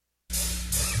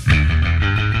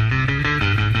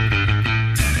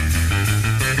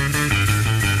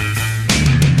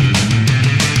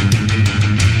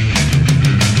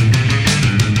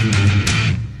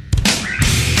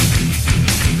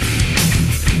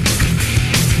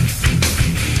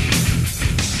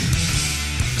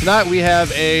Tonight we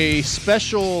have a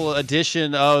special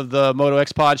edition of the Moto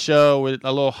X Pod show with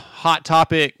a little hot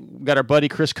topic. We've got our buddy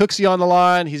Chris Cooksey on the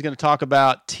line. He's going to talk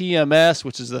about TMS,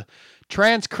 which is the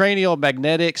transcranial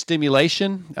magnetic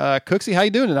stimulation. Cooksey, how you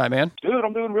doing tonight, man? Dude,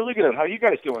 I'm doing really good. How you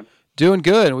guys doing? Doing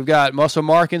good. We've got Muscle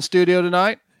Mark in studio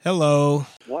tonight. Hello.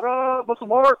 What up, Muscle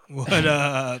Mark? What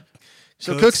up?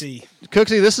 So Cooksey,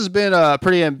 this has been a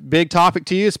pretty big topic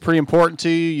to you. It's pretty important to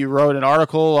you. You wrote an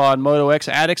article on Moto X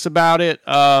Addicts about it.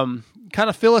 Kind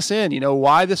of fill us in,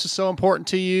 why this is so important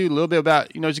to you, a little bit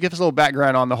about, just give us a little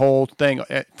background on the whole thing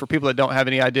for people that don't have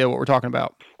any idea what we're talking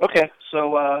about. Okay,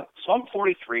 so I'm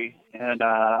 43, and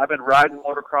I've been riding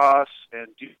motocross and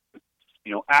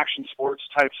action sports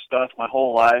type stuff my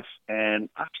whole life, and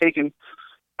I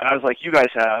was like you guys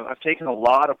have, I've taken a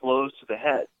lot of blows to the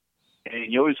head.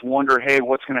 And you always wonder, hey,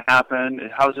 what's going to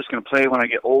happen? How is this going to play when I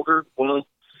get older? Well,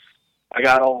 I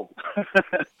got old,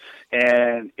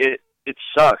 and it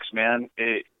sucks, man.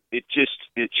 It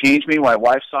changed me. My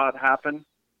wife saw it happen,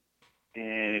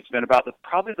 and it's been about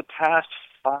probably the past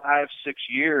 5-6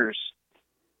 years.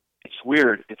 It's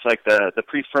weird. It's like the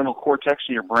prefrontal cortex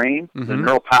in your brain, the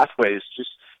neural pathways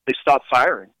they stop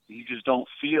firing. You just don't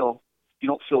feel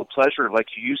pleasure like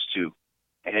you used to.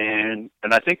 And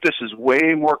I think this is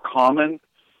way more common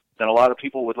than a lot of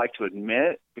people would like to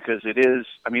admit, because it is.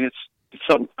 I mean, it's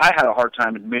something I had a hard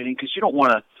time admitting, because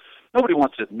nobody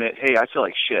wants to admit, hey, I feel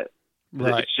like shit.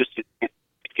 Right. It's just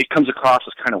it comes across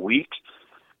as kind of weak.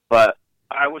 But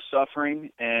I was suffering,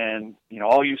 and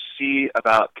all you see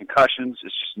about concussions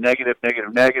is just negative,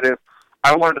 negative, negative.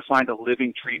 I wanted to find a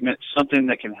living treatment, something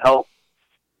that can help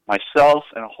myself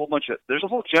and there's a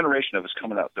whole generation of us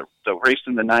coming up that raced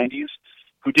in the 90s.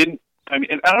 Who didn't? I mean,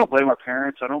 and I don't blame our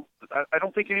parents. I don't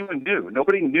think anyone knew.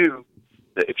 Nobody knew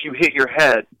that if you hit your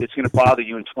head, it's going to bother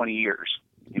you in 20 years.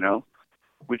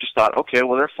 We just thought, okay,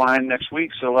 well, they're fine next week,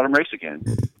 so let them race again.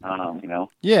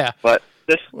 Yeah. But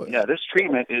this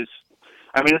treatment is,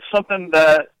 it's something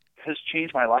that has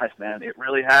changed my life, man. It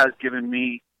really has given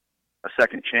me a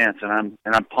second chance, and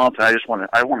I'm pumped. And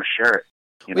I want to share it.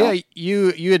 Yeah,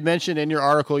 you had mentioned in your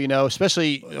article,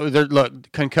 especially,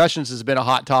 concussions has been a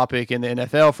hot topic in the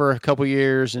NFL for a couple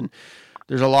years, and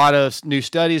there's a lot of new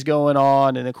studies going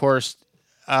on, and of course,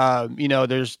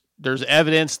 there's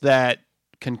evidence that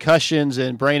concussions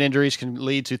and brain injuries can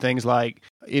lead to things like,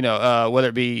 whether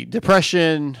it be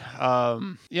depression,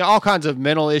 all kinds of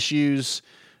mental issues.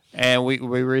 And we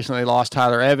recently lost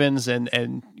Tyler Evans,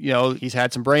 and he's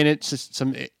had some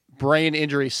brain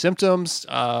injury symptoms.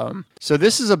 So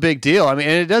this is a big deal. And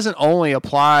it doesn't only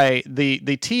apply, the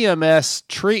TMS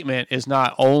treatment is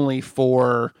not only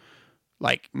for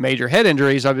like major head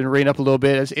injuries. I've been reading up a little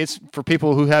bit. It's for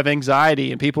people who have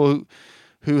anxiety and people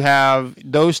who have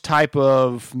those type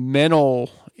of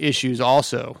mental issues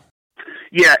also.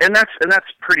 Yeah, and that's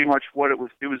pretty much what it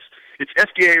was. It's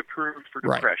FDA approved for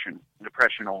depression, right.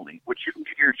 Depression only, which you can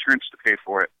get your insurance to pay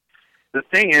for it. The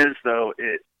thing is, though,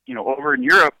 over in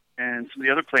Europe and some of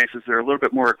the other places, they're a little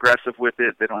bit more aggressive with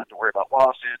it. They don't have to worry about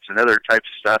lawsuits and other types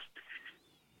of stuff.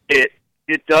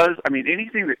 It does.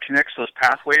 Anything that connects those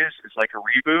pathways is like a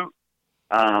reboot.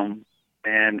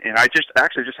 And I just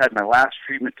had my last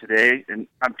treatment today, and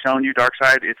I'm telling you,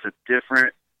 Darkside, it's a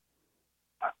different.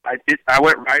 I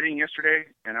went riding yesterday,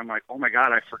 and I'm like, oh my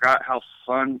God, I forgot how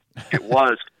fun it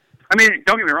was. Don't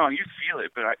get me wrong, you feel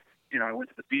it, but I went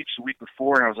to the beach the week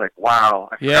before, and I was like, wow,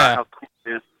 I forgot how cool it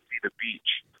is to see the beach.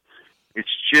 It's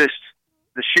just,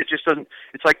 the shit just doesn't,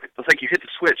 it's like you hit the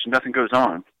switch and nothing goes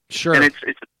on. Sure. And it's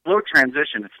a slow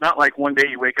transition. It's not like one day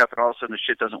you wake up and all of a sudden the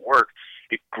shit doesn't work.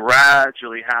 It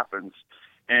gradually happens.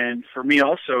 And for me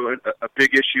also, a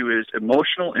big issue is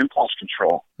emotional impulse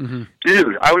control. Mm-hmm.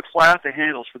 Dude, I would fly off the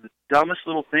handles for the dumbest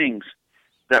little things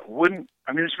that wouldn't,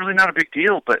 it's really not a big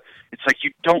deal, but it's like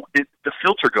the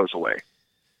filter goes away.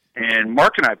 And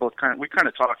Mark and I both kind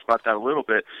of talked about that a little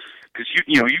bit, because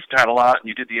you've had a lot, and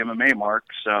you did the MMA, Mark.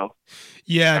 So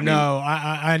yeah,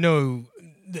 I know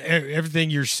everything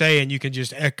you're saying. You can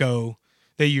just echo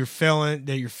that you're feeling,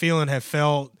 have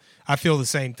felt. I feel the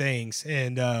same things,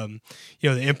 and the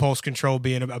impulse control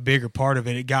being a bigger part of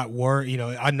it. It got worse.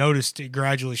 I noticed it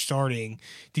gradually starting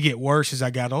to get worse as I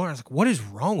got older. I was like, "What is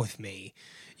wrong with me?"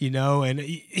 And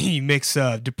you mix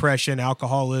depression,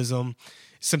 alcoholism,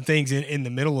 some things in the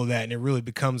middle of that, and it really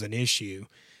becomes an issue.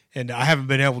 And I haven't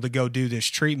been able to go do this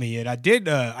treatment yet. I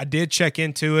did check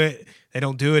into it. They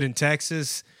don't do it in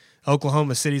Texas.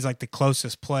 Oklahoma City's like the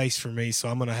closest place for me, so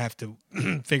I'm gonna have to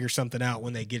figure something out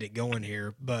when they get it going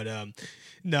here. But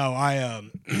no,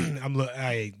 I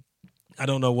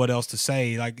don't know what else to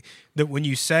say. Like that when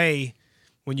you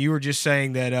when you were just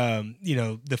saying that,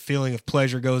 the feeling of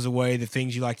pleasure goes away, the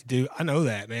things you like to do. I know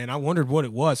that, man. I wondered what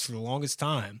it was for the longest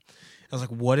time. I was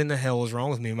like, what in the hell is wrong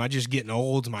with me? Am I just getting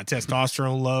old? Is my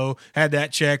testosterone low? Had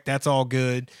that checked. That's all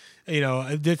good.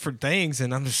 Different things.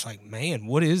 And I'm just like, man,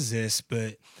 what is this?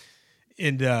 I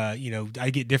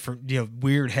get different,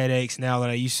 weird headaches now that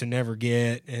I used to never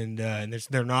get. And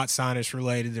they're not sinus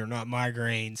related. They're not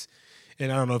migraines. And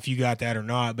I don't know if you got that or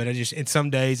not, but in some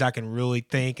days I can really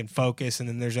think and focus. And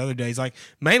then there's other days, like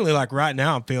mainly like right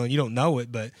now I'm feeling, you don't know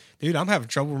it, but dude, I'm having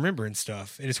trouble remembering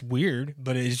stuff. And it's weird,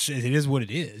 but it is what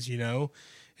it is,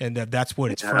 and that's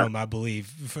what it's from, I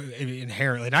believe,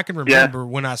 inherently. And I can remember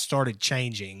when I started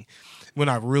changing, when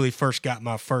I really first got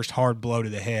my first hard blow to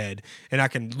the head. And I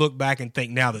can look back and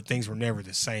think now that things were never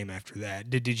the same after that.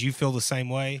 Did you feel the same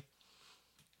way?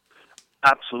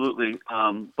 Absolutely.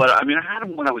 But I mean, I had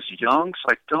them when I was young,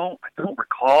 so I don't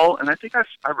recall. And I think I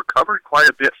recovered quite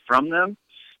a bit from them,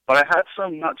 but I had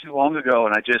some not too long ago,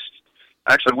 and I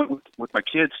actually went with my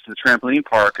kids to the trampoline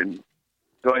park. And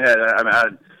go ahead. I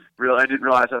didn't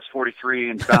realize I was 43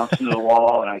 and bounced into the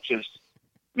wall, and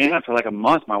for like a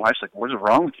month, my wife's like, "What's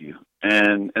wrong with you?"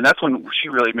 And that's when she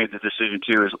really made the decision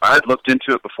too. Is I had looked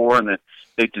into it before, and that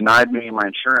they denied me my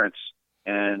insurance.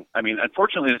 And I mean,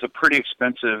 unfortunately, it's a pretty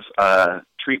expensive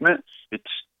treatment. It's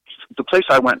the place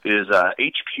I went is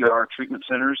HPR Treatment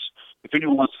Centers. If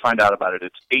anyone wants to find out about it,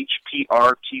 it's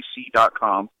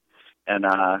hprtc.com. And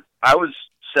I was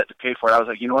set to pay for it. I was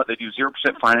like, you know what? They do 0%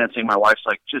 financing. My wife's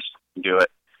like, just do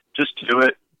it. Just do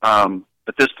it.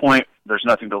 At this point, there's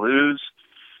nothing to lose.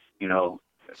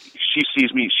 She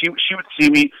sees me. She would see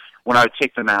me when I would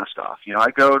take the mask off. I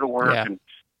go to work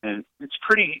and it's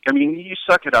pretty, I mean, you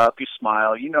suck it up, you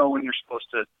smile, when you're supposed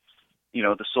to,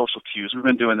 the social cues. We've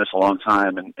been doing this a long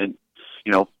time and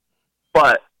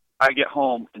but I get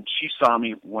home and she saw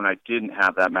me when I didn't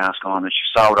have that mask on, and she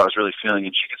saw what I was really feeling,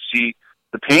 and she could see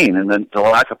the pain and then the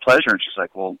lack of pleasure. And she's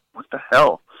like, well, what the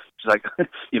hell? She's like, I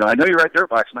know you're right there,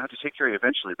 Box. I'm going to have to take care of you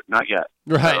eventually, but not yet.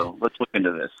 Right. So let's look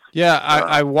into this. Yeah.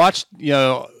 I watched,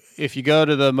 if you go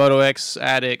to the Moto X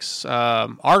Addicts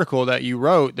article that you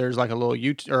wrote, there's like a little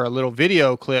YouTube or a little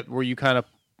video clip where you kind of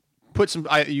put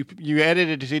you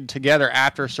edited it together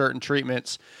after certain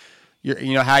treatments,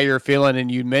 how you're feeling,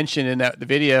 and you mentioned in the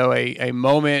video a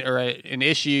moment or an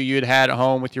issue you had at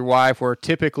home with your wife where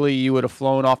typically you would have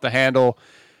flown off the handle,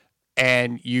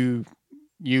 and you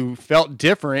felt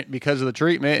different because of the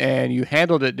treatment, and you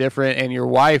handled it different, and your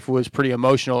wife was pretty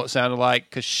emotional, it sounded like,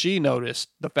 because she noticed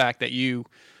the fact that you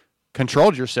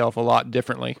controlled yourself a lot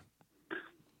differently.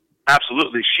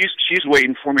 Absolutely. She's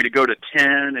waiting for me to go to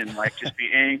 10 and like just be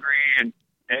angry and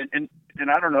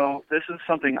I don't know, this is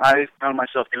something I found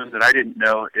myself doing that I didn't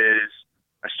know is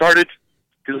I started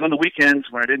because on the weekends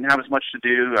when I didn't have as much to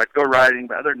do, I'd go riding,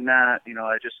 but other than that,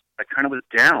 I kind of was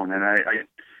down, and I didn't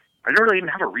really even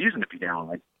have a reason to be down.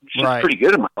 Like she's pretty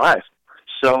good in my life.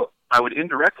 So I would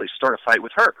indirectly start a fight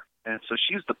with her. And so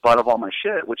she's the butt of all my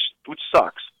shit, which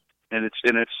sucks. And it's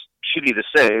shitty to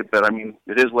say, but I mean,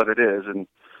 it is what it is. And,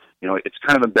 it's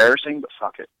kind of embarrassing, but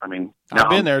fuck it. I mean, I've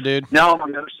been there, dude. Now I'm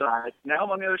on the other side.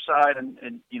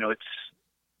 And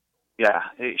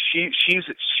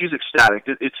she's ecstatic.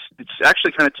 It's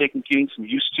actually kind of getting some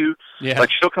used to. Yeah. Like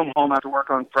she'll come home after work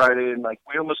on Friday and like,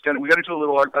 we got to do a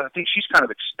little, I think she's kind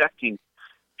of expecting.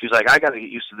 She's like, I got to get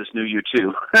used to this new you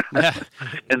too.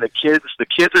 And the kids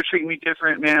are treating me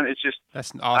different, man. It's just,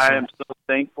 that's awesome. I am so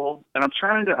thankful. And I've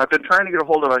been trying to get a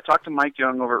hold of, I talked to Mike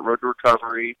Young over at Road to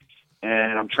Recovery,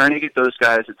 and I'm trying to get those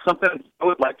guys. It's something I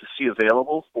would like to see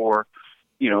available for,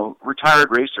 retired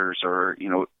racers or,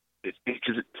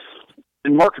 because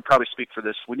and Mark could probably speak for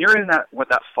this. When you're in that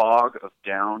fog of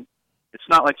down, it's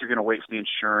not like you're going to wait for the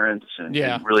insurance and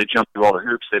really jump through all the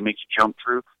hoops they make you jump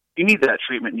through. You need that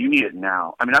treatment, and you need it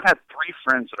now. I mean, I've had 3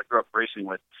 friends that I grew up racing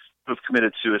with who have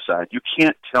committed suicide. You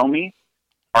can't tell me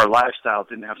our lifestyle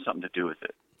didn't have something to do with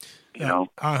it.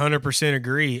 I 100%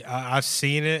 agree. I've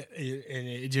seen it, and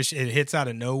it hits out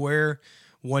of nowhere.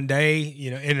 One day,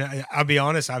 and I'll be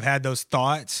honest, I've had those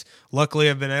thoughts. Luckily,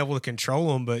 I've been able to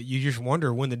control them, but you just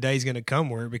wonder when the day's going to come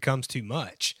where it becomes too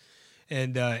much.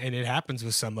 And it happens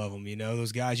with some of them,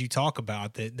 those guys you talk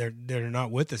about that they're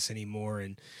not with us anymore.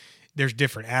 And there's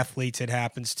different athletes it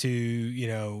happens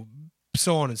to,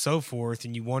 so on and so forth.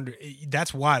 And you wonder,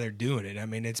 that's why they're doing it. I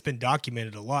mean, it's been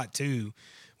documented a lot too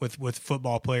with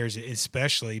football players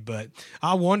especially, but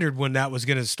I wondered when that was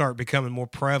going to start becoming more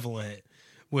prevalent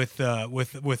with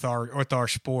our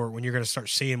sport, when you're going to start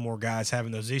seeing more guys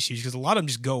having those issues, because a lot of them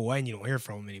just go away and you don't hear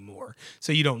from them anymore.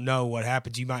 So you don't know what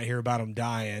happens. You might hear about them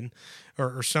dying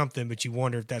or something, but you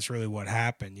wonder if that's really what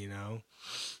happened,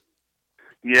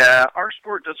 Yeah, our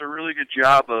sport does a really good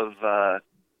job of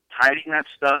hiding that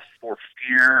stuff for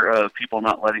fear of people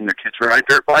not letting their kids ride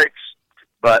dirt bikes.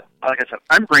 But like I said,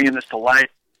 I'm bringing this to light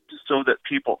so that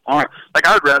people aren't like.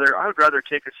 I would rather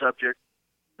take a subject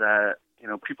that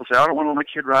people say I don't want to let my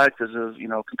kid ride because of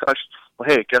concussion. Well,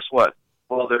 hey, guess what?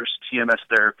 Well, there's TMS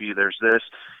therapy. There's this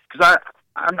because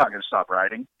I'm not going to stop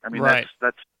riding. I mean, right.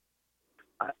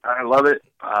 I love it.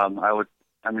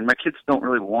 My kids don't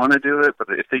really want to do it, but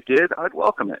if they did, I'd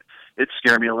welcome it. It'd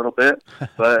scare me a little bit,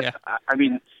 but yeah.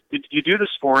 You do the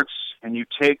sports and you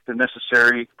take the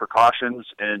necessary precautions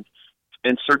and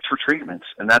search for treatments,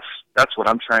 and that's what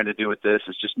I'm trying to do with this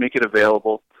is just make it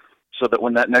available so that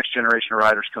when that next generation of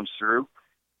riders comes through,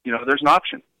 there's an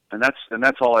option, and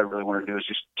that's all I really want to do is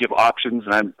just give options.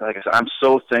 And I'm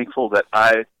so thankful that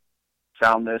I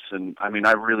found this, and I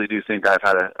really do think I've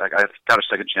got a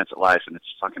second chance at life, and it's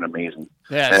fucking amazing.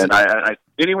 Yeah. And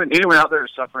anyone out there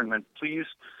who's suffering, then please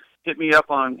hit me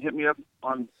up on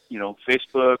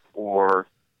Facebook or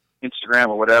Instagram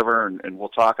or whatever, and we'll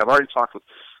talk. I've already talked with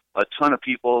a ton of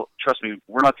people. Trust me,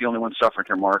 we're not the only ones suffering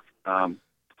here, Mark.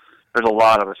 There's a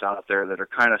lot of us out there that are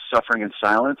kind of suffering in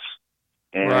silence,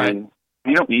 and right.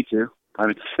 You don't need to.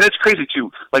 It's crazy too.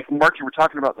 Like Mark, you were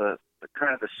talking about the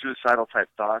kind of the suicidal type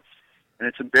thoughts. And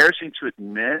it's embarrassing to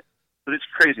admit, but it's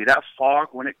crazy. That fog,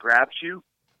 when it grabs you,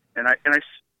 and I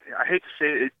hate to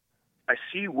say it, I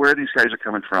see where these guys are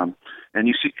coming from. And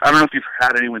you see, I don't know if you've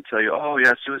had anyone tell you, oh,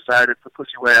 yeah, suicide, it's the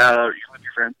pussy way out, or you with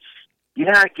your friend.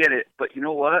 Yeah, I get it. But you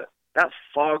know what? That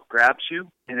fog grabs you,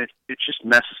 and it just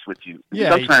messes with you.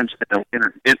 Yeah, sometimes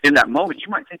in that moment,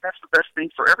 you might think that's the best thing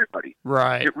for everybody.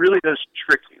 Right. It really does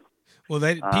trick you. Well,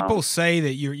 people say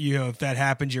that if that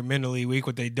happens, you're mentally weak.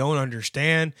 What they don't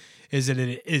understand is that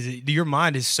your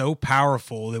mind is so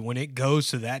powerful that when it goes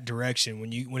to that direction,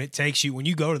 when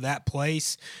you go to that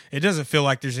place, it doesn't feel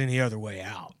like there's any other way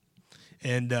out,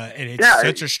 and it's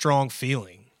such a strong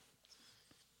feeling.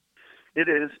 It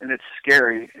is, and it's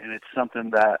scary, and it's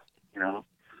something that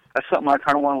that's something I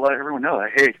kind of want to let everyone know. That,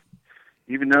 hey,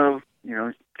 even though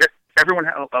everyone,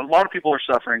 a lot of people are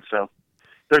suffering, so.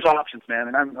 There's options, man,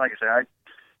 and I'm like I say, I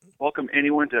welcome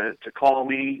anyone to call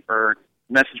me or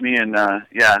message me and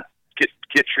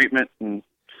get treatment, and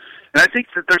I think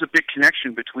that there's a big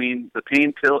connection between the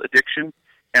pain pill addiction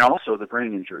and also the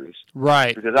brain injuries,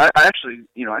 right? Because I actually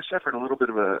I suffered a little bit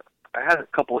of I had a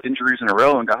couple of injuries in a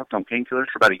row and got hooked on painkillers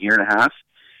for about a year and a half,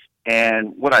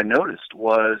 and what I noticed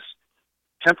was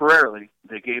temporarily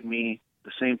they gave me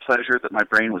the same pleasure that my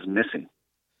brain was missing,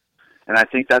 and I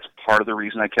think that's part of the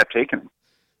reason I kept taking them.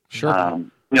 Sure. I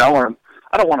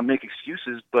don't want to make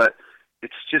excuses, but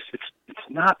it's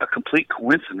not a complete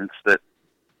coincidence that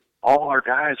all our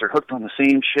guys are hooked on the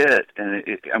same shit. And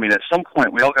at some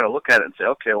point we all got to look at it and say,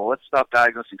 okay, well, let's stop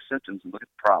diagnosing symptoms and look at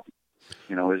the problem.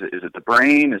 Is it the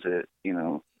brain? Is it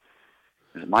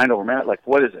is it mind over matter? Like,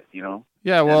 what is it?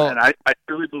 Yeah. Well, and I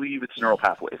really believe it's neural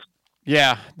pathways.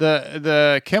 Yeah,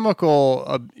 the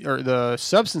chemical or the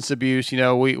substance abuse.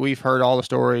 We've heard all the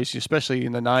stories, especially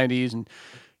in the 90s, and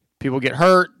people get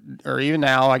hurt, or even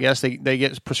now, I guess they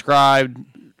get prescribed,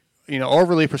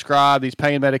 overly prescribed these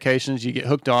pain medications you get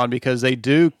hooked on because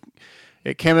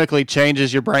it chemically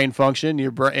changes your brain function,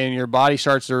 and your body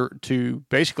starts to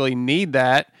basically need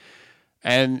that,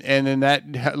 and then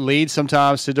that leads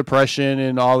sometimes to depression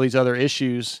and all these other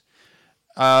issues.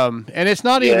 And it's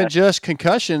not even just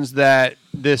concussions that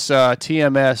this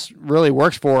TMS really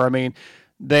works for.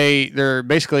 They're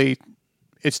basically,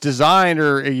 it's designed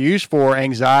or used for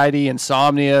anxiety,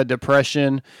 insomnia,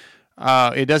 depression.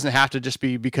 It doesn't have to just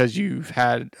be because you've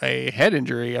had a head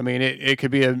injury. It could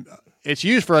be it's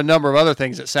used for a number of other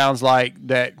things. It sounds like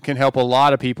that can help a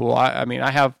lot of people.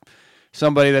 I have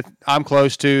somebody that I'm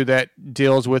close to that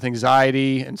deals with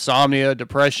anxiety, insomnia,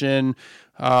 depression,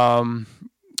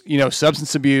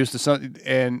 substance abuse,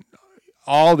 and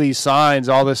all these signs,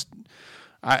 all this.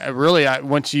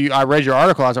 Once I read your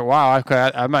article, I was like, wow,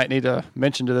 I might need to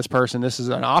mention to this person this is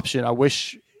an option. I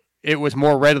wish it was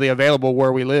more readily available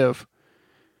where we live.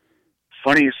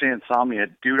 Funny you say insomnia.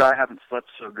 Dude, I haven't slept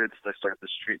so good since I started this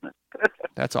treatment.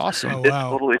 That's awesome. Oh, wow.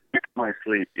 It's totally fixed my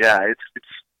sleep. Yeah,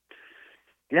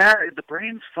 the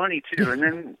brain's funny too.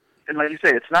 And like you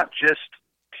say, it's not just,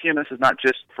 TMS is not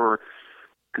just for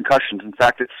concussions. In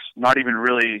fact, it's not even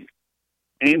really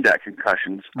aimed at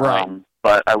concussions. Right.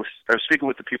 But I was speaking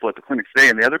with the people at the clinic today,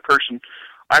 and the other person,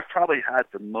 I've probably had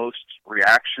the most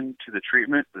reaction to the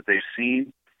treatment that they've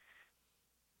seen.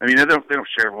 They don't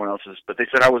share everyone else's, but they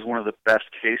said I was one of the best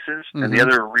cases, mm-hmm. and the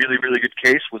other really, really good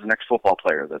case was an ex-football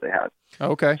player that they had.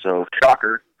 Okay. So,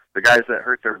 shocker, the guys that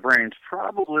hurt their brains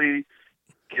probably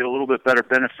get a little bit better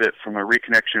benefit from a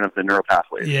reconnection of the neural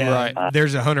pathways. Yeah, right.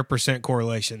 There's 100%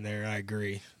 correlation there. I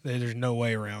agree. There's no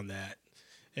way around that.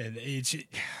 And it's,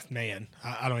 man,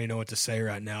 I don't even know what to say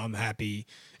right now. I'm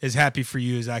as happy for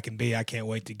you as I can be. I can't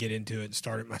wait to get into it and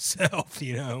start it myself,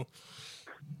 you know?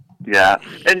 Yeah.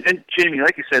 And Jamie,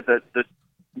 like you said, the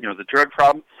drug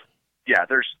problem, yeah,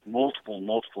 there's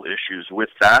multiple issues with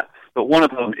that. But one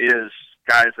of them is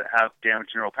guys that have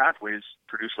damaged neural pathways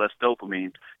produce less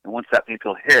dopamine. And once that pain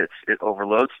pill hits, it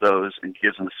overloads those and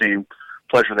gives them the same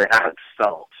pleasure they had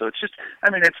felt. So it's just,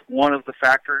 it's one of the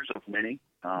factors of many.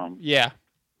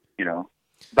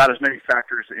 About as many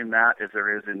factors in that as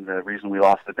there is in the reason we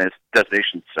lost the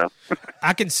destination. So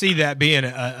I can see that being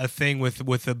a thing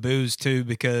with the booze too,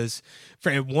 because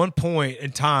at one point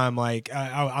in time, like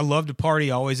I loved to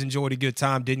party, always enjoyed a good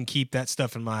time, didn't keep that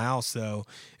stuff in my house though.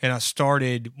 And I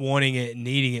started wanting it and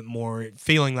needing it more,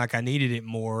 feeling like I needed it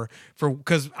more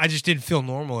because I just didn't feel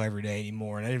normal every day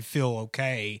anymore. And I didn't feel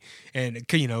okay. And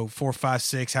 4, 5,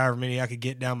 6, however many I could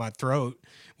get down my throat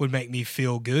would make me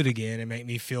feel good again and make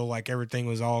me feel like everything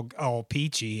was all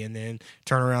peachy, and then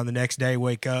turn around the next day,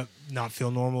 wake up, not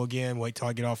feel normal again, wait till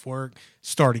I get off work,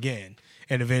 start again.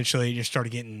 And eventually it just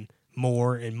started getting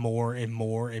more and more and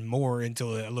more and more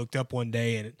until I looked up one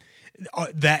day and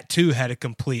that too had a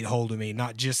complete hold of me,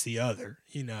 not just the other,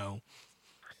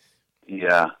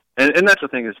 Yeah. And that's the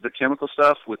thing is the chemical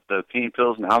stuff with the pain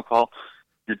pills and alcohol,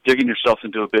 you're digging yourself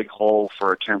into a big hole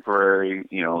for a temporary,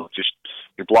 just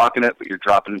you're blocking it, but you're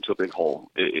dropping into a big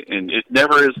hole. And it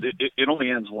never is. It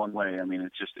only ends one way.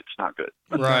 It's not good.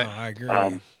 Right. No, I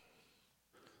agree.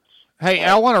 Hey,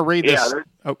 I want to read this.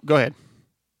 Go ahead.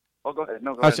 Oh, go ahead.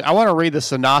 No, go ahead. I want to read the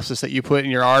synopsis that you put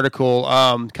in your article.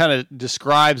 Kind of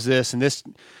describes this, and this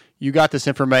you got this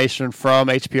information from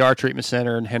HPR Treatment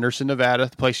Center in Henderson, Nevada,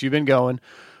 the place you've been going.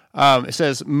 It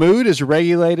says, mood is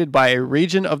regulated by a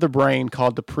region of the brain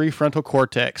called the prefrontal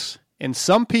cortex. In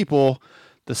some people,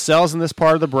 the cells in this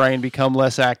part of the brain become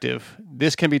less active.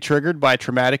 This can be triggered by a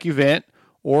traumatic event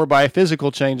or by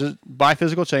physical changes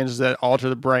that alter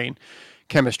the brain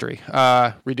chemistry.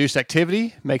 Reduced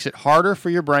activity makes it harder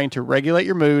for your brain to regulate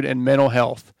your mood and mental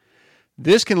health.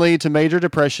 This can lead to major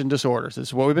depression disorders. This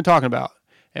is what we've been talking about.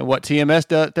 And what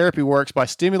TMS therapy works by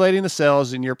stimulating the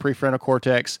cells in your prefrontal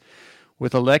cortex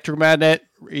with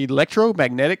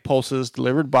electromagnetic pulses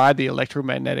delivered by the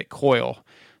electromagnetic coil.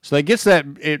 So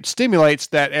it stimulates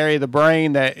that area of the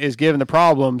brain that is giving the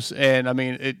problems. And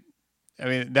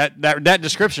that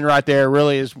description right there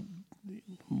really is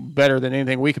better than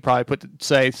anything we could probably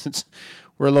say, since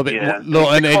we're a little bit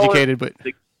uneducated. But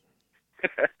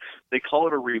they call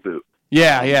it a reboot.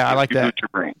 Yeah, I like that. Reboot your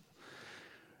brain.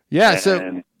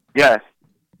 Yeah.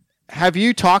 Have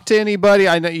you talked to anybody?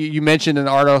 I know you mentioned in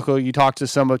the article you talked to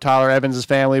some of Tyler Evans'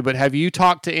 family, but have you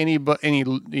talked to any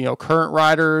current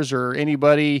riders or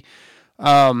anybody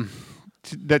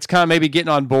that's kind of maybe getting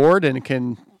on board and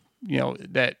can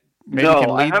that maybe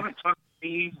can lead?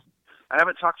 I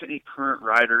haven't talked to any current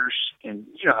riders, and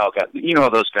you know how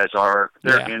those guys are.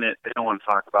 They're in it. They don't want to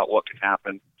talk about what can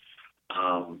happen.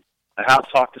 I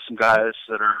have talked to some guys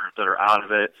that are out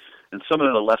of it, and some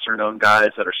of the lesser known guys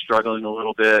that are struggling a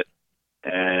little bit.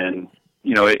 And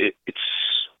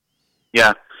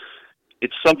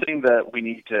it's something that we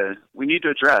need to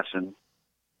address. And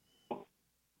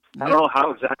I don't know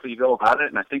how exactly you go about it.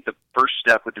 And I think the first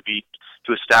step would be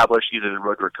to establish either the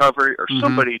road to recovery or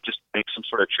somebody just make some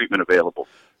sort of treatment available.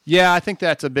 Yeah, I think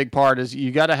that's a big part. Is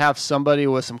you got to have somebody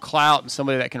with some clout and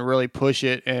somebody that can really push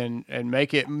it and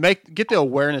get the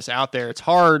awareness out there. It's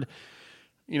hard,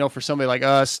 for somebody like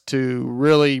us to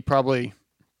really probably,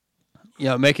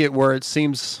 make it where it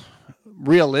seems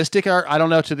realistic. Or I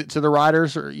don't know to the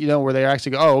riders, or where they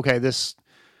actually go, oh, okay, this.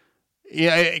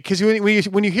 Yeah, because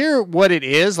when you hear what it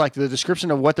is, like the description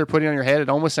of what they're putting on your head, it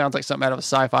almost sounds like something out of a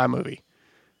sci-fi movie.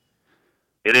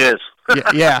 It is.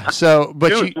 yeah. So,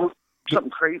 but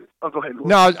something crazy. Oh, go ahead.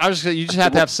 No, I was just saying, you just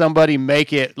have to have somebody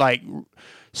make it, like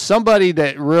somebody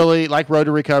that really, like Road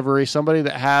to Recovery, somebody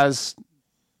that has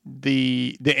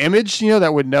the image,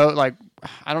 that would know, like,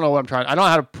 I don't know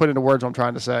how to put into words what I'm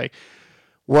trying to say,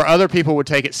 where other people would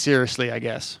take it seriously, I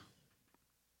guess.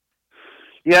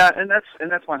 Yeah, and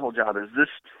that's my whole job. Is this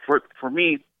for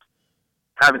me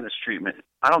having this treatment?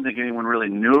 I don't think anyone really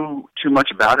knew too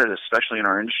much about it, especially in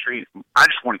our industry. I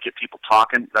just want to get people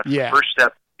talking. That's the first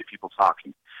step: get people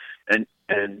talking. And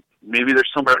maybe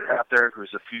there's somebody out there who's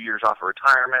a few years off of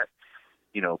retirement.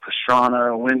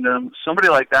 Pastrana, Wyndham, somebody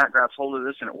like that grabs hold of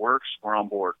this and it works. We're on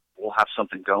board. We'll have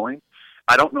something going.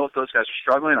 I don't know if those guys are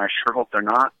struggling. I sure hope they're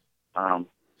not.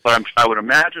 But I would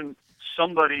imagine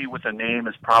somebody with a name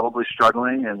is probably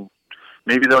struggling, and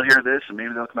maybe they'll hear this and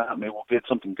maybe they'll come out and maybe we'll get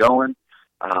something going.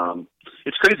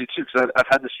 It's crazy too, because I've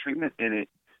had this treatment and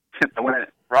I went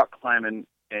rock climbing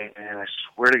and I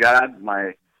swear to God,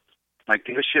 my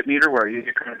give a shit meter where you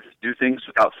kind of just do things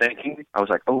without thinking. I was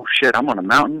like, oh shit, I'm on a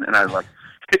mountain. And I was like,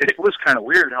 it was kind of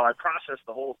weird how I processed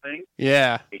the whole thing.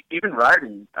 Yeah. Even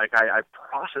riding, like I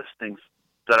processed things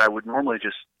that I would normally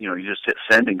just, you just hit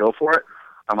send and go for it.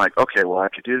 I'm like, okay, well I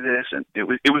could do this. And it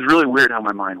was really weird how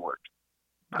my mind worked.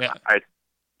 Yeah. I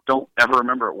don't ever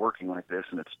remember it working like this,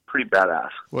 and it's pretty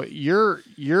badass. Well, your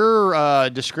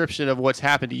description of what's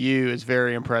happened to you is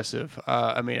very impressive.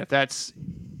 I mean, if that's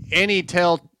any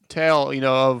telltale,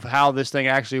 of how this thing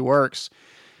actually works,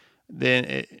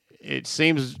 then it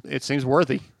seems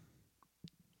worthy.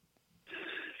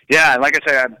 Yeah, like I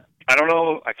say, I don't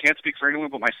know. I can't speak for anyone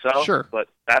but myself. Sure. But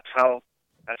that's how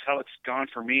it's gone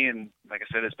for me, and like I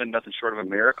said, it's been nothing short of a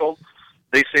miracle.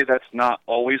 They say that's not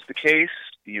always the case,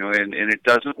 and it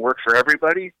doesn't work for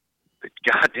everybody. But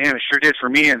God damn, it sure did for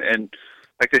me. And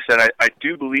like they said, I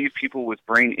do believe people with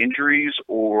brain injuries,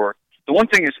 or the one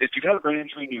thing is, if you've had a brain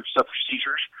injury and you suffer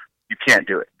seizures, you can't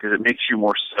do it because it makes you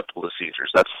more susceptible to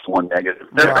seizures. That's one negative.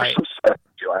 There are some side effects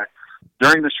to it.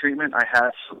 During this treatment, I had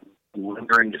some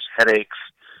lingering just headaches,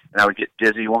 and I would get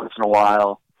dizzy once in a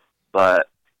while. But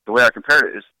the way I compare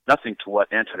it is nothing to what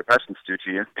antidepressants do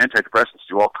to you. Antidepressants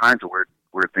do all kinds of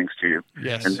weird things to you.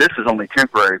 Yes. And this is only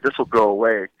temporary. This will go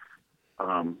away,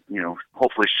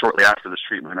 hopefully shortly after this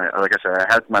treatment. Like I said,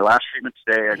 I had my last treatment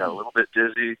today. I got a little bit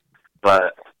dizzy,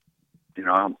 but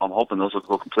I'm hoping those will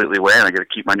go completely away, and I got to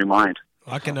keep my new mind.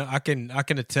 I can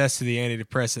attest to the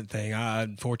antidepressant thing. I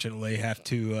unfortunately have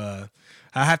to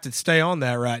stay on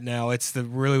that right now. It's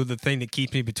really the thing that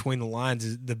keeps me between the lines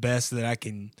is the best that I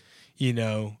can,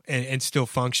 and still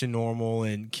function normal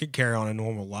and carry on a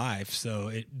normal life. So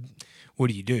what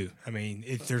do you do? I mean,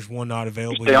 if there's one not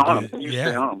available, stay on them.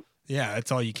 Stay on them. Yeah,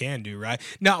 that's all you can do, right?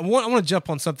 Now, I want to jump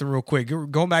on something real quick.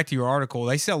 Going back to your article,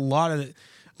 they say a lot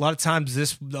of times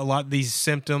these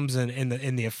symptoms and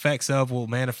the effects of will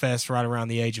manifest right around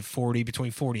the age of 40,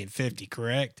 between 40 and 50,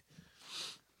 correct?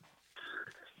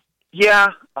 Yeah,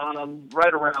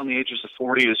 right around the ages of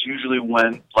 40 is usually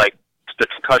when, like, the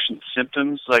concussion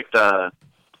symptoms, like what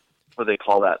do they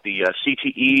call that, the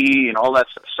CTE and all that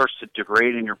stuff starts to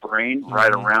degrade in your brain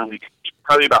right around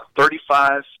probably about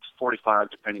 35 to 45,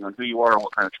 depending on who you are and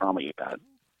what kind of trauma you've had.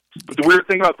 But the weird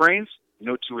thing about brains,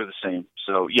 no two are the same.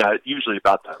 So, yeah, usually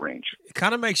about that range. It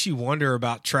kind of makes you wonder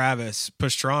about Travis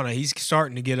Pastrana. He's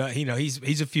starting to get up.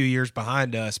 He's a few years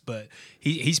behind us, but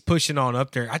he's pushing on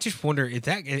up there. I just wonder if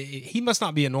he must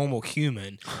not be a normal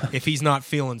human if he's not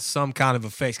feeling some kind of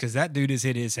effects, because that dude has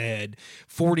hit his head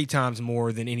 40 times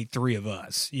more than any three of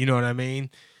us. You know what I mean?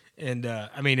 And,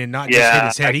 and not just hit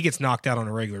his head. He gets knocked out on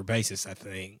a regular basis, I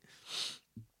think.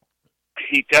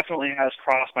 He definitely has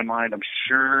crossed my mind. I'm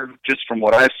sure, just from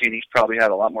what I've seen, he's probably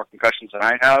had a lot more concussions than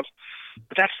I have.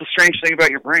 But that's the strange thing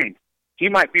about your brain. He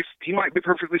might be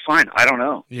perfectly fine. I don't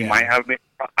know. Yeah. He might have.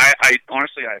 I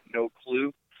honestly, I have no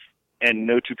clue, and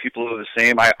no two people are the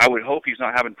same. I would hope he's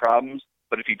not having problems,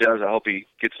 but if he does, I hope he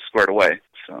gets it squared away.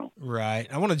 So right.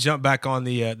 I want to jump back on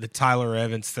the Tyler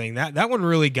Evans thing. That one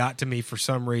really got to me for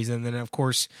some reason. And then of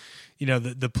course,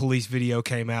 the police video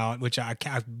came out, which I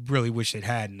really wish it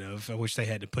hadn't of. I wish they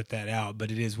had to put that out,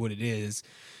 but it is what it is.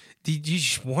 Did you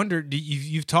just wonder?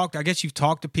 You've talked? I guess you've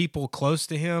talked to people close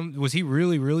to him. Was he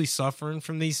really, really suffering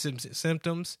from these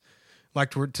symptoms,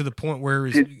 like to the point where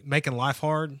he's making life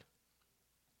hard?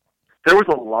 There was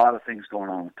a lot of things going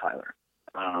on with Tyler,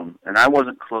 and I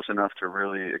wasn't close enough to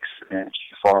really expand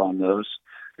too far on those,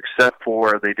 except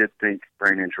for they did think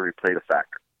brain injury played a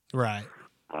factor. Right.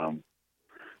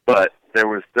 But there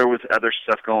was other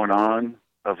stuff going on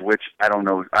of which I don't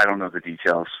know the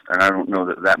details, and I don't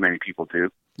know that many people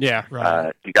do. Yeah,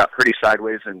 right. He got pretty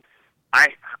sideways, and I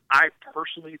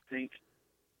personally think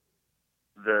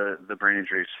the brain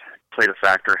injuries played a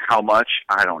factor. How much?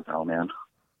 I don't know, man.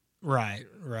 Right.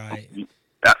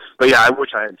 Yeah, but yeah, I wish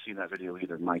I hadn't seen that video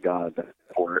either. My God, that's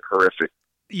horrific.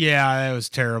 Yeah, that was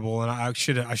terrible, and I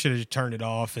should have turned it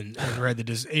off and read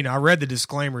I read the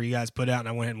disclaimer you guys put out, and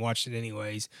I went ahead and watched it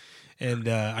anyways. And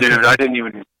I didn't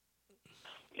even.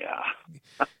 Yeah,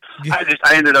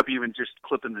 I ended up even just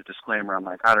clipping the disclaimer. I'm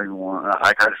like, I just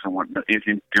don't want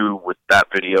anything to do with that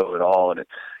video at all, and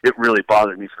it really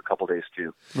bothered me for a couple days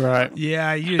too. Right?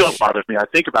 Yeah, it still bothers me. I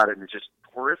think about it, and it's just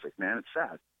horrific, man. It's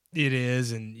sad. It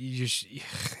is, and it's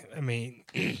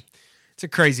a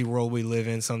crazy world we live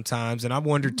in sometimes. And I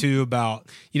wonder too about,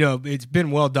 it's been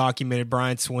well documented.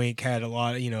 Brian Swink had a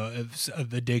lot,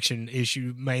 of addiction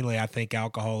issue, mainly I think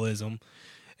alcoholism.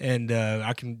 and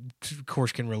I can, of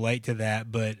course, can relate to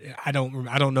that. But I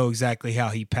don't know exactly how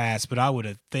he passed, but I would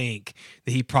have think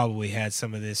that he probably had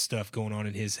some of this stuff going on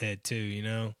in his head too. You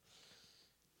know,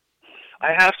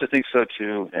 I have to think so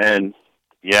too, and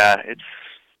it's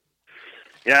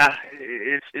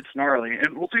gnarly.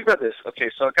 And we'll think about this. Okay,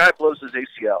 so a guy blows his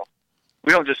ACL.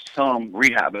 We don't just tell him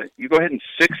rehab it. You go ahead and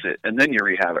fix it, and then you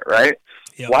rehab it, right?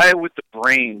 Yep. Why with the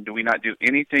brain do we not do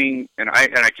anything? And I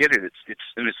get it.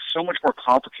 It's so much more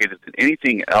complicated than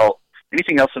anything else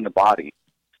in the body.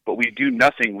 But we do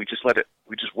nothing. We just let it.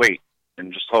 We just wait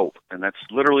and just hope. And that's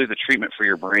literally the treatment for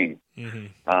your brain. Mm-hmm.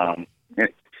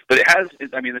 But it has.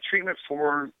 The treatment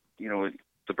for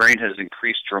the brain has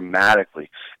increased dramatically,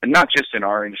 and not just in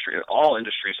our industry. All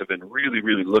industries have been really,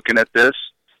 really looking at this,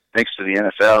 thanks to the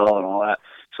NFL and all that.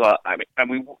 So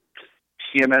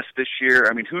TMS this year.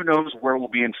 I mean, who knows where we'll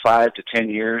be in 5 to 10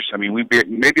 years? I mean, we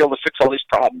may be able to fix all these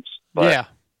problems. But,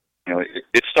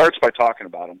 it starts by talking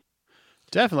about them.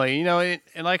 Definitely.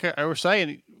 And like I was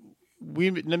saying,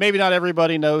 maybe not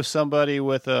everybody knows somebody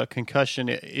with a concussion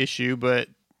issue, but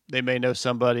they may know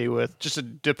somebody with just a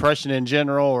depression in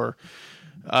general, or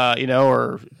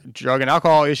or drug and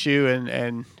alcohol issue,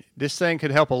 and this thing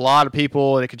could help a lot of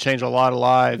people, and it could change a lot of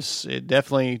lives. It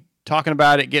definitely, talking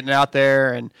about it, getting out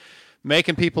there, and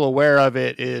making people aware of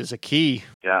it is a key.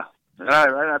 Yeah, and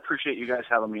I appreciate you guys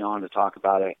having me on to talk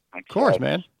about it. Of course,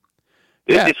 man.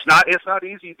 Yeah. It's not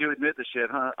easy to admit the shit,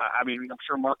 huh? I mean, I'm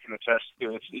sure Mark can attest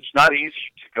to it. It's not easy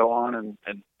to go on and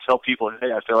tell people,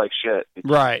 hey, I feel like shit.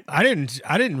 Right. I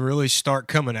didn't really start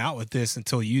coming out with this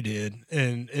until you did,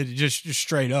 and it just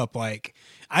straight up, like,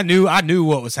 I knew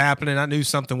what was happening. I knew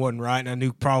something wasn't right, and I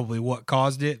knew probably what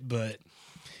caused it. But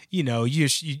you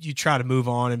try to move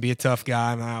on and be a tough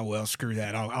guy, and well, screw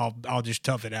that. I'll just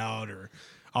tough it out, or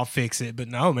I'll fix it. But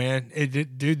no, man,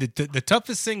 dude, the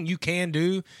toughest thing you can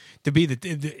do to be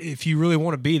if you really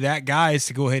want to be that guy is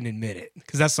to go ahead and admit it,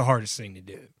 because that's the hardest thing to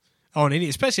do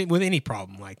especially with any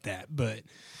problem like that. But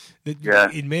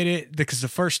admit it, because the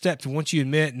first step to, once you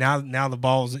admit, now the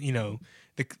ball's,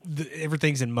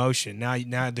 everything's in motion. Now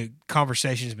the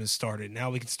conversation's been started. Now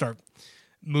we can start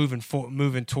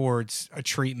moving towards a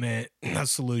treatment, a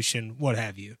solution, what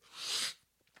have you.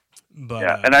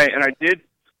 But and I did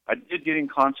get in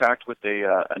contact with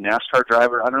a NASCAR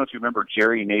driver. I don't know if you remember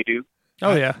Jerry Nadeau.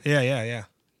 Oh yeah.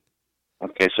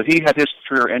 Okay, so he had his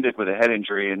career ended with a head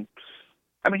injury, and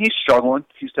I mean, he's struggling.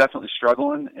 He's definitely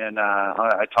struggling, and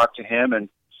I talked to him, and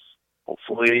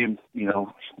hopefully, we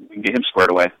can get him squared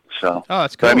away. So,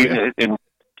 that's cool. But, I mean,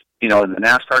 the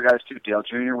NASCAR guys too. Dale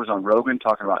Jr. was on Rogan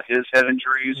talking about his head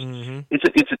injuries. Mm-hmm.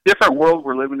 It's a different world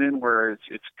we're living in, where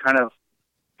it's kind of,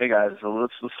 hey guys, so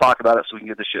let's talk about it so we can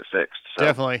get this shit fixed. So,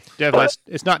 definitely,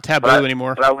 it's not taboo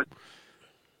anymore. But I would.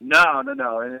 No. And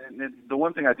the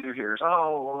one thing I do hear is, they're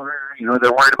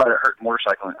worried about it hurting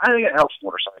motorcycling. I think it helps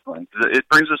motorcycling. It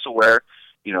brings us aware,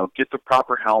 get the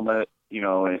proper helmet,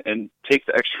 and take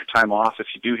the extra time off if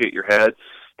you do hit your head,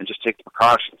 and just take the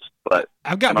precautions. But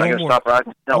I've got one more. I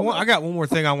got one more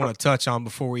thing I want to touch on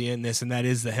before we end this, and that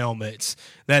is the helmets.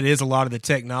 That is a lot of the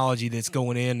technology that's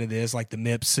going into this, like the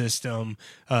MIPS system,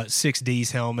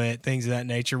 6D's helmet, things of that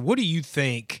nature. What do you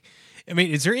think? I mean,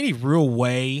 is there any real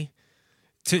way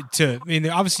to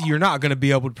obviously you're not going to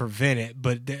be able to prevent it,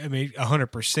 but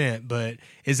 100%, but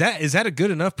is that a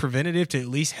good enough preventative to at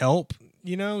least help,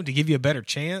 to give you a better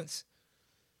chance?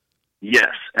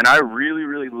 Yes. And I really,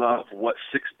 really love what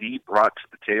 6D brought to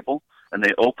the table, and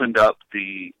they opened up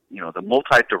the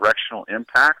multi-directional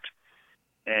impact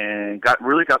and got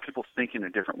people thinking a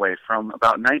different way. From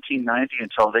about 1990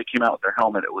 until they came out with their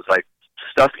helmet, it was like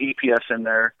stuff EPS in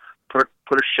there, put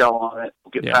a shell on it,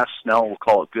 we'll get past Snell, we'll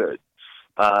call it good.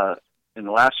 In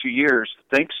the last few years,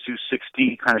 thanks to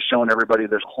 6D kind of showing everybody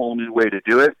there's a whole new way to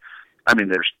do it. I mean,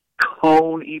 there's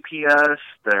cone EPS,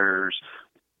 there's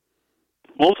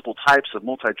multiple types of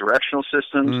multi-directional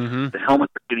systems. Mm-hmm. The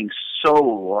helmets are getting so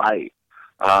light.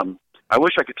 I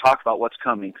wish I could talk about what's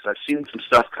coming, because I've seen some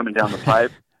stuff coming down the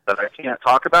pipe that I can't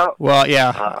talk about. Well,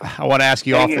 yeah, I want to ask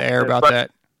you off the air about that.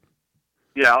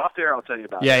 Yeah, off the air I'll tell you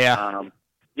about it.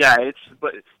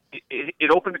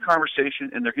 It opened the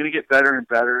conversation, and they're going to get better and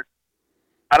better.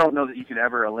 I don't know that you can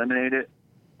ever eliminate it,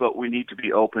 but we need to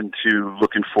be open to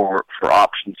looking for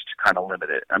options to kind of limit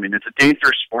it. I mean, it's a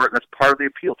dangerous sport, and that's part of the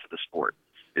appeal to the sport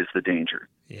is the danger,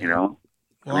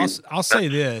 Well, I'll say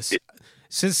this.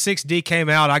 Since 6D came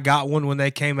out, I got one when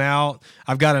they came out.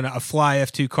 I've got a Fly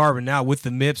F2 Carbon now with the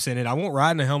MIPS in it. I won't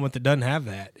ride in a helmet that doesn't have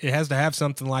that. It has to have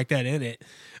something like that in it.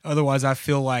 Otherwise, I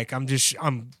feel like I'm just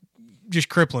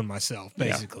crippling myself,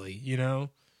 basically, Yeah,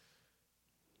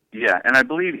 and I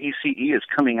believe ECE is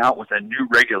coming out with a new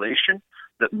regulation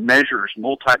that measures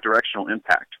multi-directional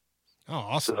impact. Oh,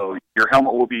 awesome. So your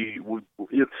helmet will be,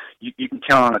 you can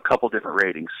count on a couple different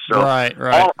ratings. So right.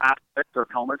 all aspects of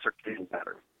helmets are getting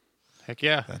better. Heck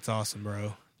yeah. That's awesome,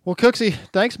 bro. Well, Cooksey,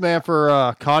 thanks, man,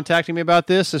 for contacting me about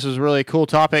this. This was a really cool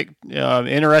topic,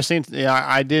 interesting. Yeah,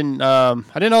 I didn't know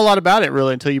a lot about it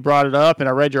really until you brought it up, and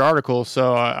I read your article.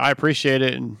 So I appreciate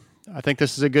it, and I think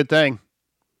this is a good thing.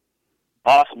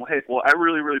 Awesome. Well, hey, I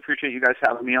really, really appreciate you guys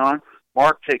having me on.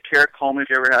 Mark, take care. Call me if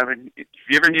you ever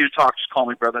need to talk. Just call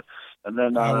me, brother. And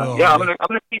then, I'm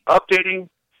gonna keep updating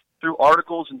through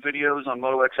articles and videos on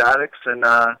MotoX Addicts, and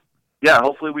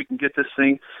hopefully we can get this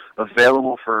thing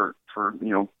available for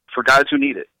guys who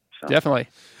need it. So. Definitely,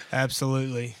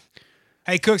 absolutely.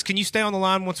 Hey, Cooks, can you stay on the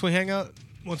line once we hang up?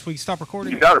 Once we stop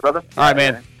recording? You got it, brother. All right,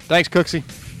 man. Thanks, Cooksey.